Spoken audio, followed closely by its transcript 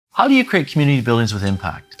How do you create community buildings with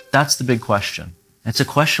impact? That's the big question. It's a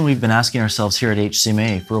question we've been asking ourselves here at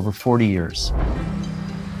HCMA for over 40 years.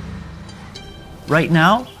 Right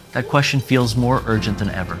now, that question feels more urgent than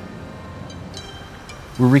ever.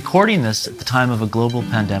 We're recording this at the time of a global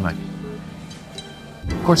pandemic.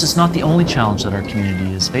 Of course, it's not the only challenge that our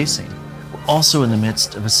community is facing. We're also in the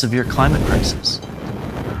midst of a severe climate crisis.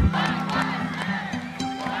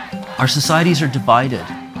 Our societies are divided.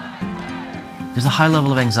 There's a high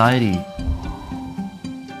level of anxiety.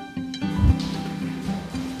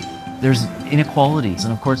 There's inequalities,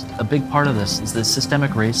 and of course, a big part of this is the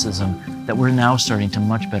systemic racism that we're now starting to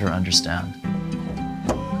much better understand.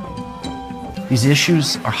 These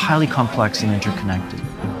issues are highly complex and interconnected,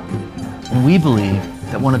 and we believe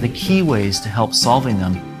that one of the key ways to help solving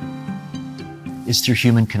them is through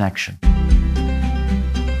human connection.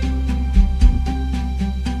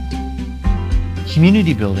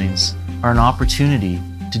 Community buildings are an opportunity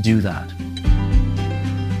to do that.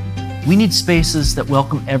 We need spaces that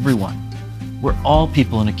welcome everyone, where all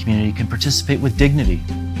people in a community can participate with dignity.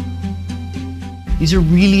 These are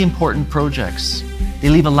really important projects. They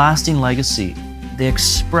leave a lasting legacy. They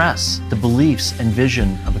express the beliefs and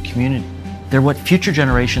vision of a community. They're what future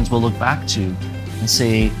generations will look back to and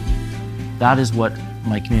say, that is what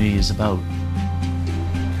my community is about.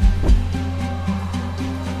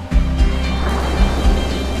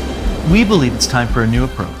 We believe it's time for a new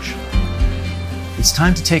approach. It's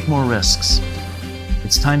time to take more risks.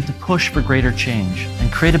 It's time to push for greater change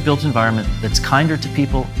and create a built environment that's kinder to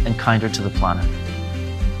people and kinder to the planet.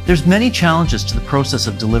 There's many challenges to the process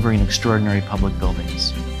of delivering extraordinary public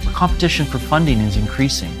buildings. The competition for funding is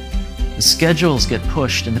increasing. The schedules get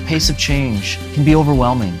pushed and the pace of change can be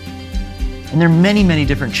overwhelming. And there are many, many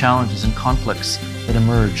different challenges and conflicts that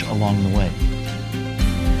emerge along the way.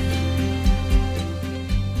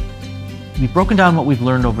 We've broken down what we've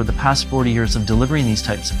learned over the past 40 years of delivering these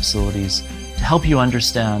types of facilities to help you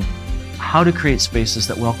understand how to create spaces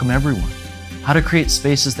that welcome everyone, how to create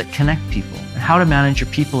spaces that connect people, and how to manage your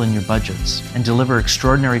people and your budgets and deliver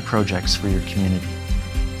extraordinary projects for your community.